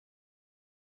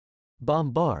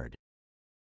Bombard.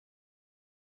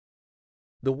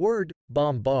 The word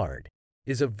bombard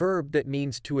is a verb that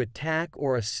means to attack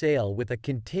or assail with a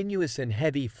continuous and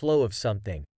heavy flow of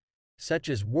something, such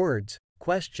as words,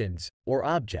 questions, or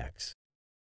objects.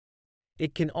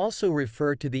 It can also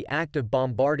refer to the act of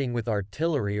bombarding with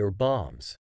artillery or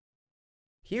bombs.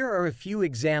 Here are a few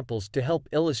examples to help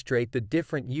illustrate the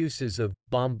different uses of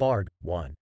bombard.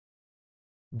 1.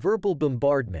 Verbal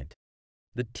bombardment.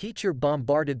 The teacher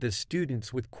bombarded the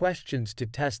students with questions to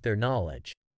test their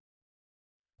knowledge.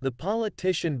 The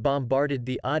politician bombarded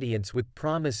the audience with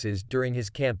promises during his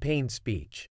campaign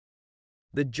speech.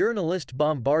 The journalist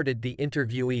bombarded the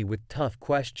interviewee with tough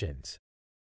questions.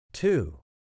 2.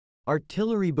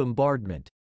 Artillery bombardment.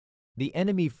 The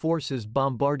enemy forces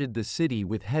bombarded the city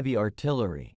with heavy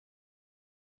artillery.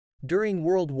 During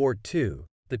World War II,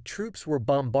 the troops were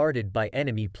bombarded by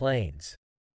enemy planes.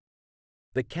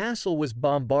 The castle was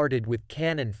bombarded with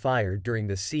cannon fire during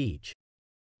the siege.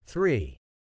 3.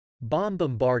 Bomb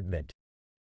bombardment.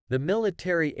 The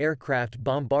military aircraft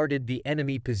bombarded the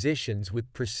enemy positions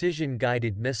with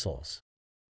precision-guided missiles.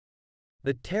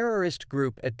 The terrorist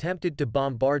group attempted to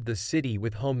bombard the city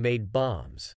with homemade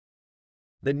bombs.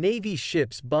 The Navy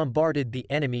ships bombarded the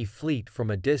enemy fleet from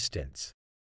a distance.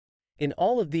 In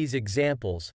all of these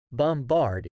examples,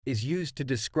 bombard is used to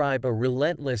describe a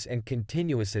relentless and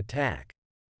continuous attack.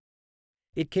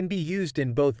 It can be used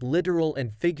in both literal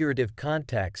and figurative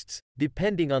contexts,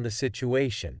 depending on the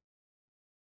situation.